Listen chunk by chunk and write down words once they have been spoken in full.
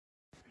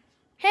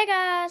Hey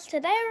guys,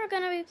 today we're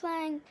gonna be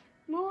playing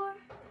more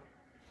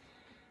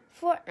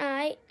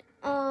Fortnite.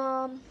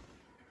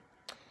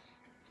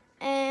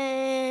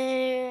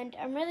 And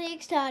I'm really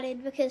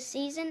excited because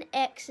Season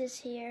X is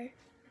here.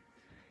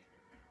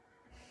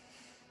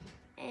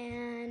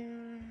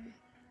 And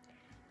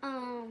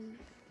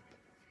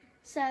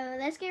so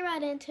let's get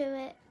right into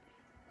it.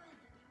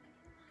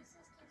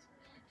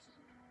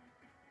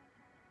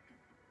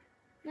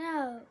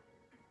 No.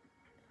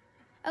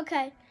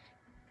 Okay.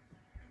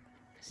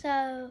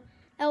 So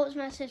that was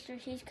my sister.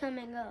 She's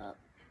coming up.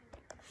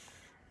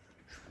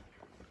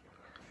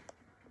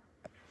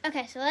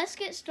 Okay, so let's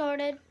get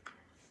started.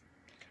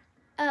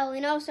 Oh,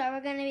 and also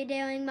we're going to be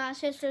doing my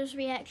sister's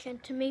reaction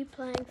to me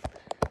playing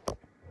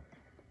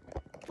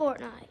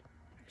Fortnite.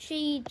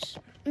 She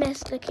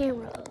messed the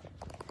camera up.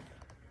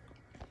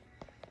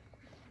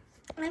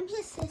 I'm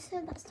his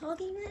sister that's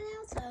talking right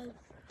now, so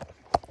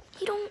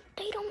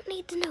They don't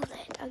need to know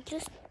that. I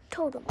just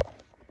told them.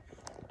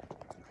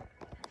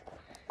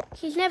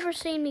 She's never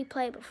seen me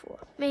play before.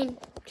 I mean,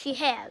 she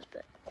has,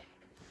 but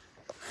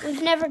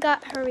we've never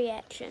got her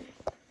reaction.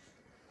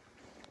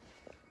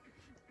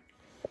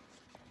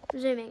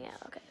 Zooming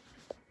out, okay.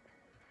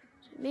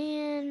 Zoom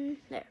in,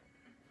 there.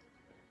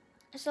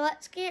 So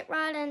let's get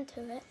right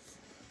into it.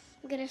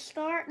 I'm gonna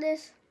start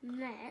this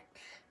match.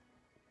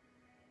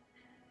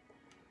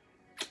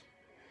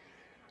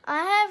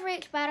 I have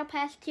reached Battle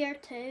Pass Tier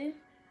 2.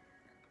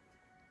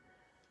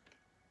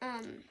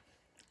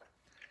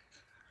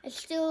 I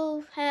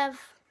still have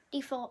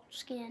default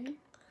skin.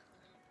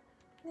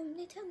 when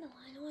they turn the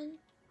light on.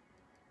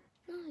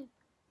 No.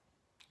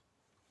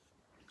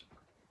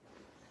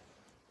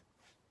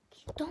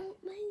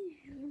 Don't move,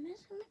 you're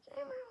messing the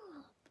camera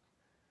up.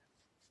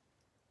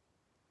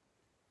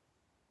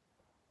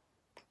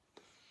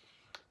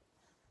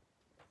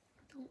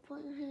 Don't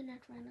put your hand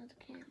at front of the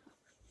camera.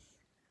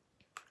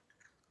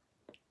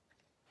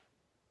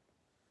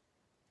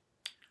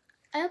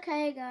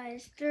 Okay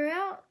guys,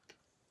 throughout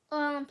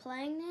while I'm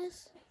playing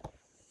this,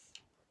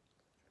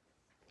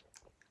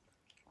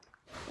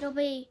 it'll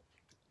be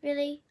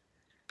really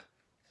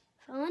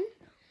fun.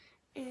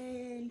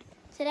 And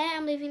today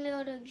I'm leaving to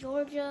go to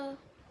Georgia.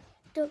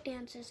 Duck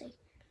down, sissy.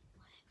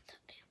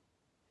 Duck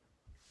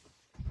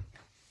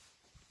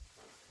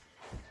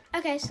down.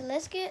 Okay, so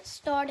let's get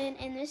started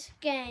in this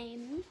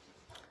game.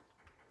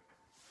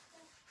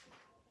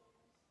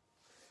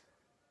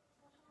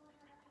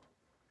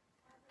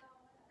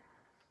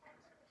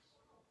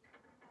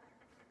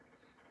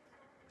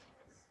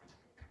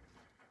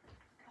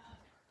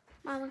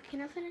 Mama,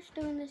 can I finish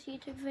doing this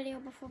YouTube video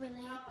before we leave?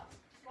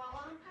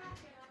 While I'm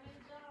packing, I need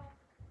to go.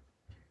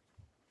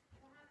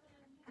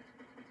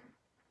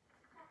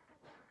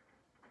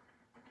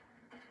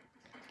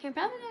 Okay, I'm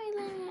probably going to be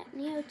landing at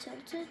Neo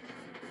Tilted.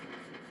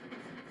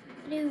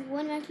 Do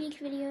one match each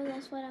video,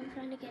 that's what I'm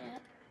trying to get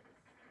at.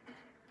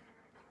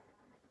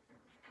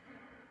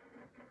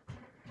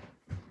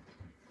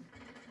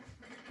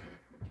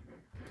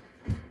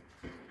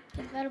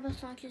 Okay, Battle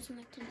Bus launches in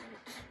like 10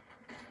 minutes.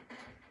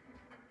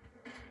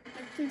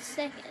 Like 10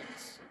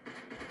 seconds.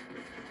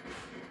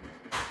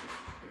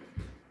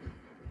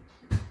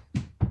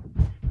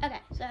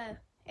 Okay, so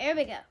here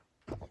we go.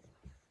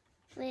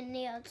 Landing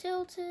Neo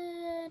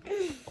Tilted.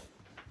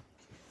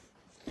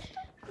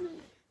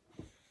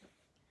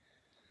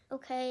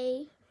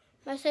 Okay,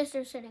 my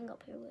sister's sitting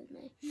up here with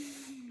me.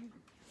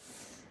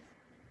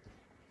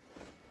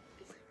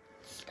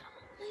 Stop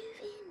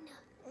moving.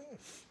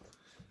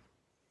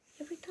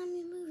 Every time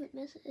you move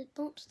it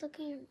bumps the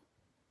camera.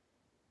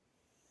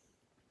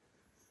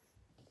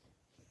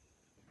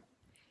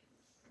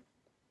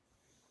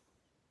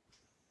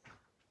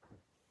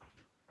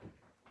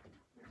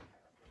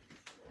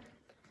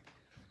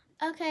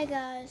 Okay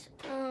guys,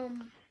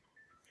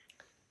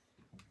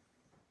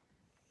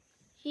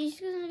 she's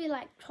gonna be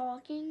like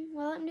talking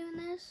while I'm doing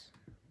this.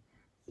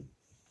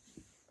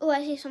 Oh,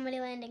 I see somebody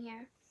landing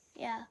here.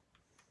 Yeah,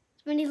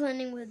 somebody's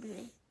landing with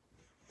me.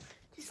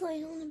 Just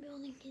land on the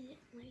building, get it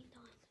laid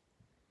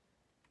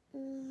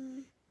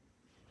on.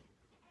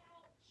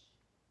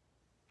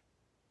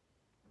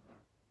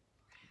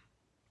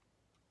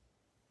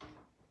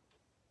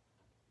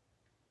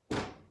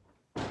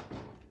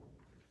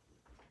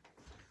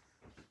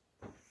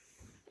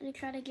 I'm gonna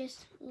try to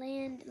just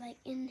land like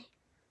in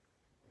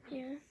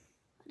here.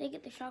 I did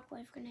get the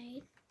shockwave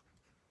grenade.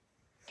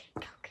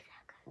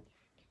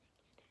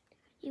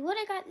 He would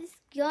have got this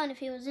gun if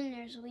he was in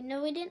there, so we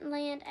know he didn't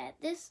land at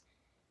this.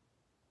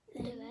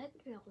 Do that,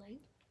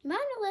 really? He might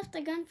have left the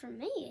gun for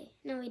me.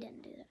 No, he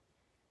didn't do that.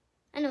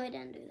 I know he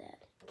didn't do that.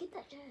 Get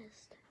that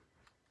chest.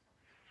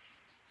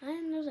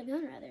 And there's a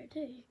gun right there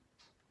too.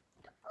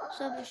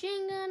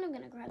 Submachine gun. I'm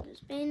gonna grab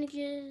those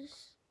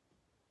bandages.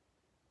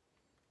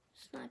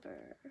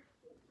 Sniper.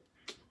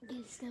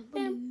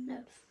 Bam. No,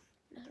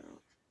 that's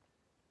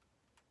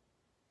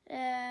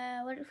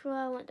wrong. What if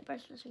I want the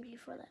personal SMG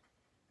for that?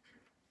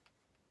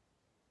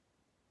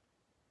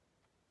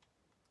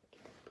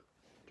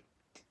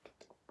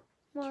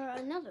 More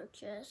another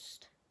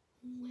chest.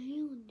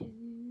 Well,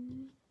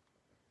 dude.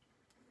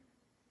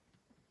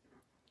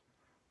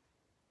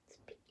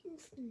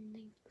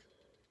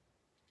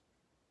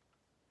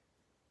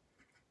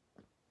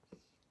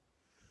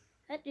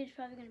 That dude's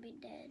probably gonna be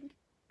dead.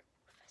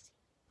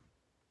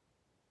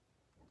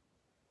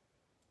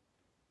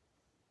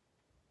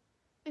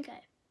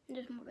 Okay,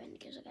 there's more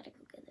bandages. I gotta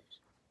go get those.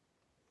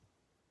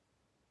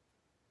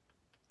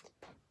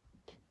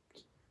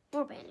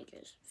 More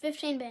bandages.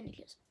 15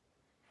 bandages.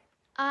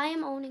 I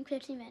am owning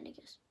 15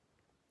 bandages.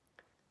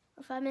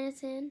 We're 5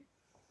 minutes in.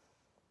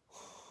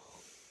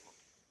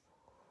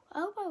 I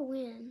hope I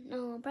win.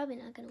 No, I'm probably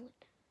not gonna win.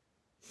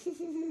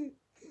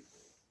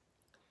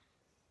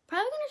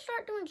 Probably gonna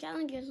start doing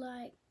challenges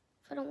like,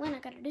 if I don't win, I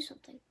gotta do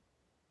something.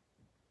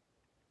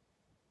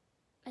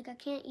 Like I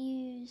can't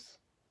use...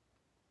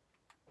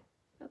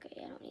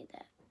 Okay, I don't need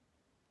that.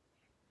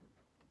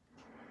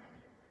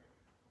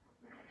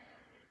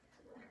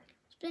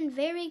 It's been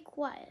very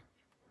quiet.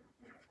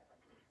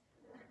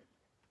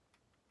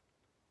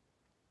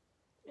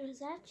 Was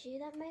that you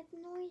that made the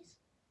noise?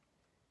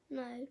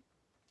 No.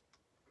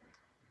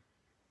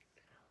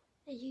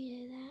 Did you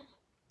do that?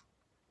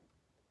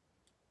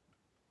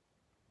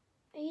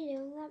 Are you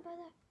doing that,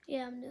 brother?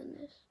 Yeah, I'm doing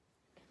this.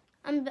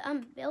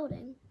 I'm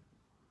building.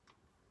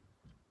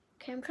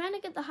 Okay, I'm trying to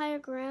get the higher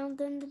ground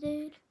than the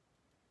dude.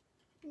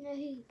 No,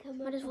 he can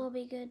come up. Might as well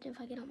be good if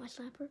I get on my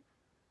sniper.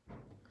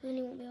 Then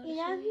he won't be able to You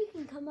know see me. he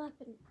can come up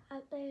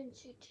there and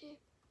shoot you.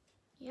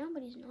 Yeah,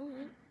 but he's not.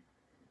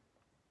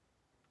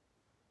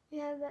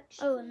 Yeah, but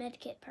Oh, a med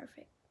kit,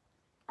 perfect.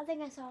 I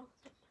think I saw.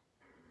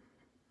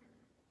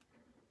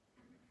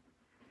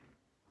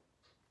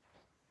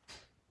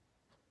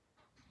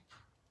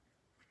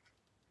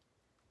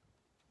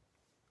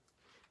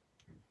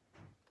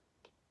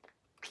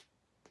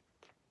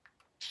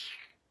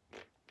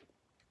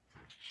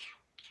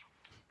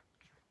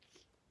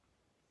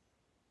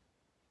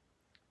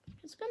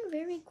 It's been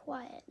very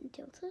quiet and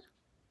tilted.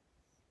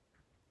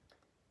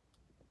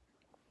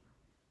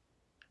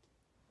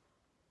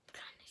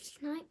 Trying to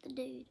snipe the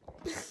dude.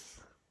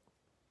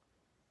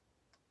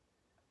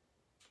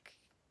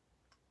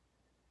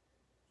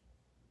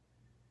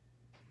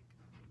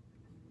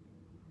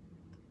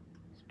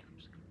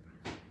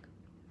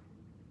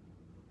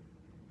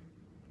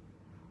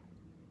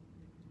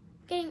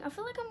 I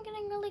feel like I'm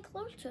getting really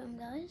close to him,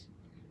 guys.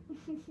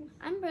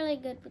 I'm really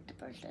good with the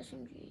burst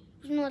SMG.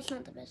 No, it's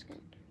not the best gun.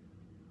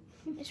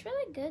 It's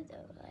really good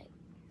though. Like,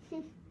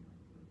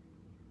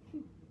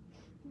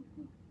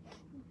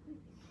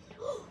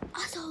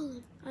 I saw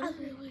him. I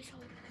really saw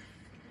him.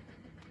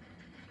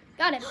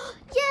 got him.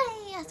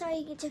 Yay! I saw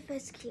you get your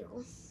first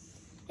kill.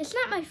 It's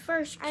not my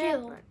first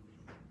kill. Are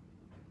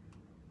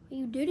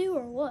you doo-doo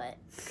or what?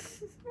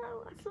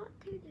 No, I'm not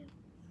doo-doo.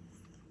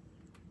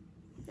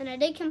 And I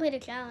did complete a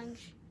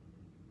challenge.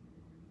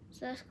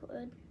 So that's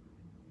good.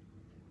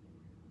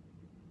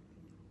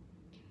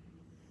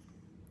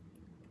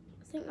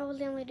 I think I was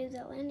the only dude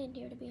that landed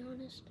here, to be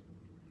honest.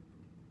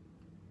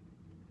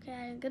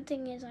 Okay, good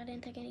thing is I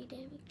didn't take any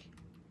damage.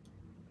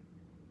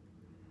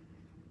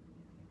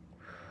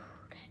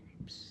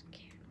 That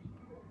scared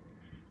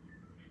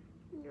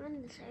me. You're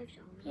in the safe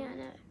zone. Yeah, I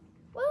know.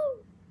 Woo!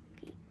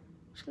 Okay.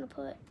 Just gonna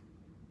put...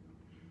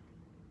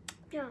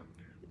 Jump.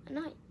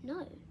 No.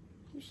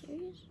 You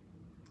serious?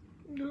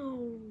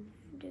 No.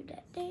 Do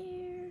that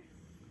there.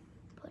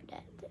 Put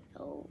that there.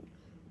 Oh.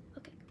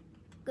 Okay.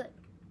 Good.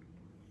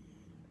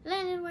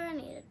 Landed where I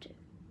needed to.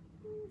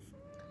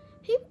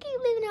 People keep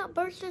leaving out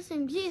burst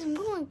SMGs. I'm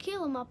going to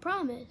kill them, I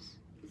promise.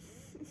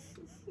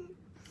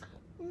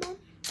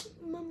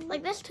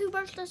 Like, that's 2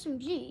 burst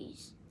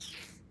SMGs.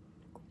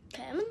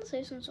 Okay, I'm in the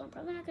safe zone, so I'm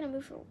probably not going to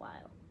move for a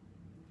while.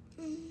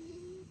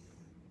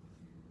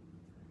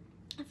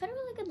 I've had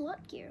really good luck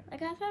here.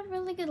 Like, I've had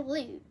really good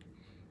loot.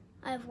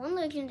 I have 1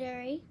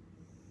 legendary.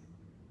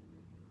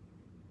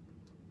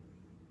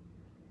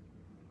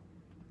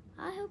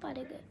 I hope I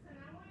did good.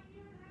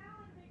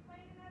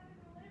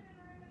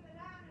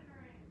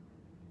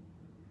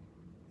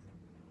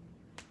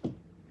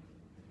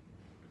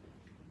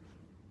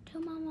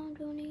 Tell my mom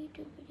doing a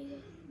YouTube video.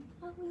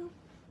 I will.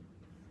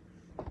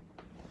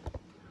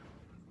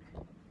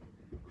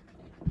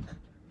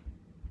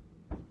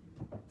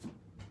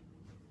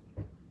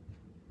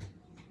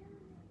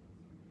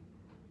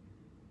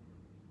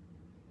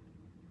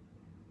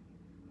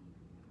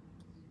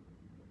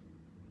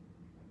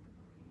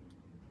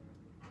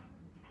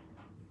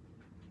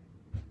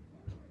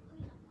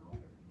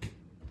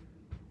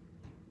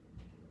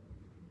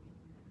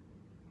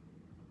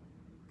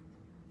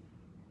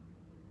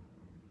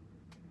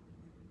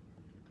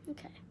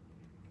 Okay.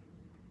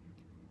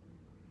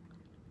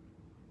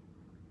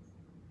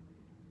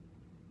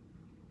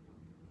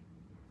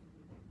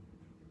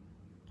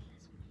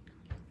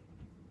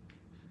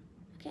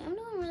 Okay, I'm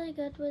doing really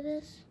good with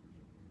this.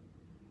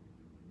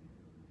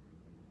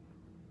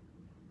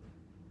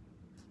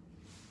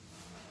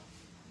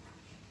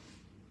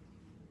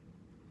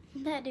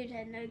 That dude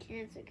had no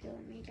chance of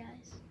killing me,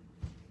 guys.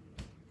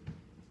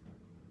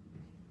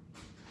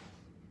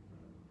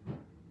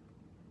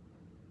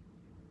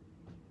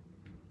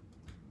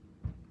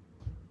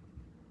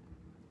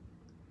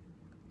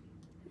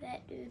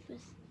 dude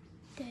was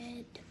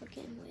dead to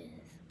begin with.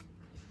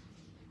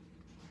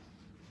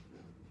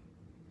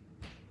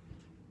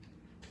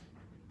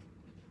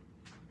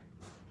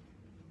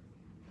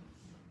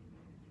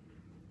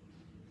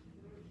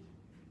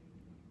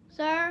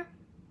 Sir?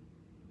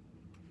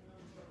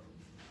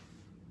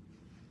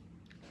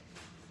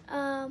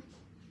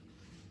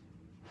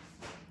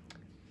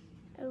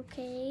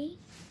 Okay.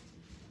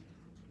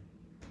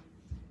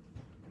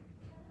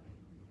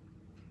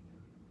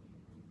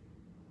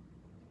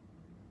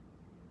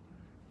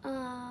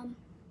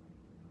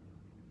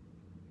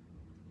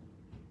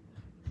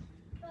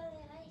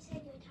 Brother, I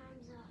said your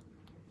time's up.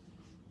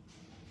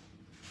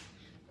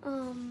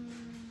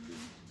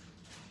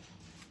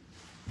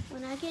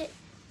 When I get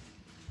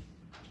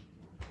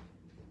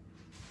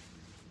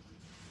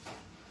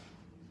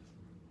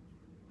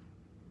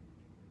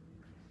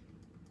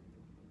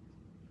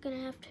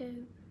gonna have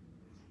to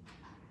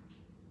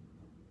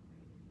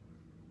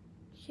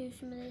shoot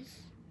some of this.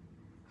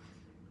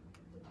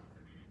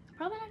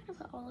 Probably not gonna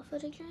put all the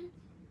footage in.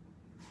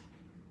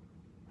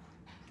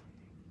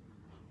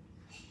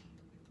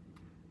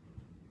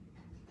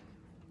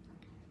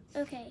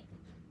 Okay.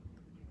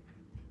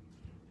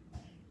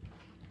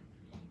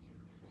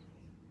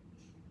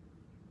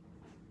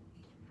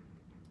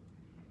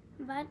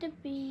 I'm about to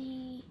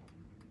be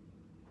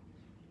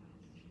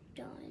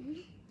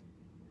done.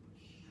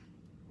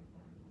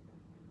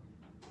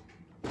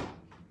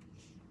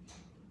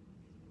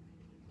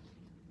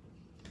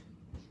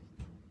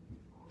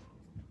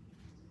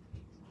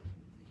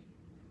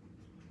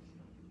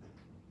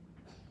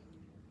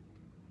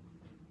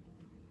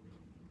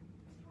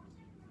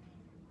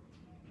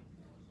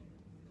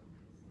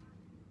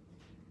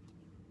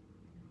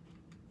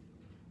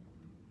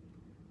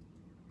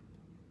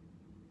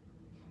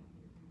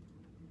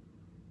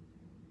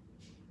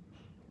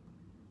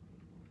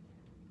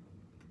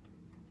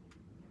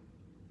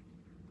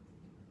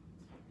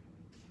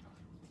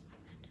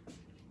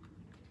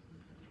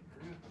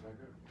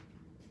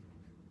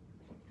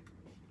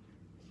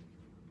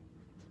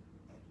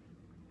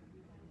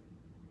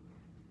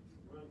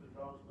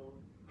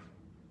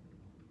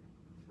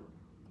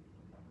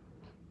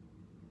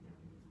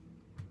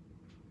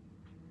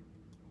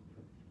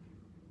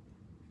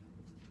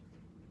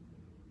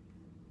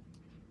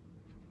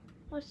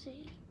 Let's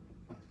see.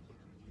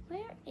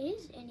 Where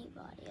is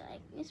anybody?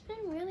 Like, it's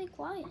been really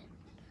quiet.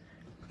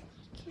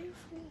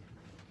 Careful.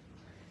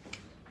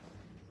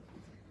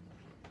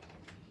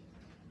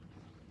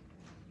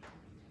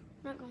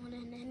 I'm not going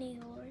in any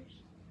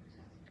doors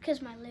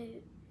because my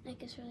loot,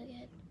 like, is really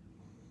good.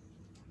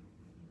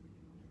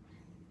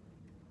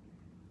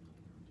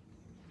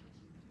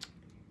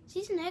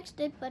 Season X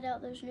did put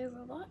out those new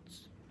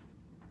robots,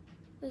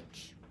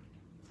 which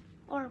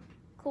are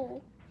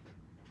cool.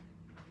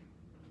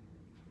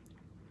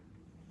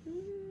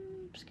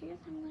 I'm scared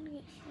I'm gonna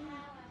get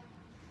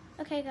shot.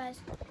 Okay, guys,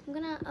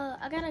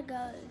 I gotta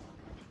go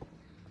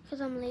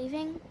because I'm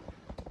leaving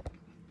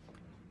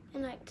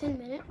in like 10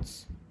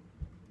 minutes.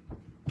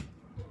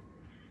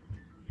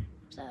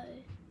 So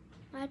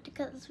I have to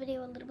cut this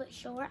video a little bit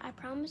short. I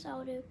promise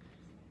I'll do.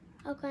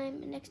 Okay,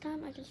 next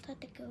time I just have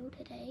to go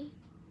today.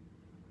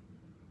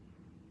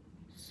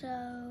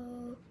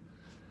 So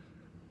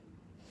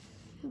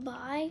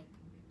bye.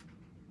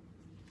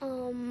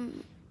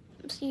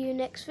 See you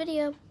next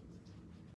video.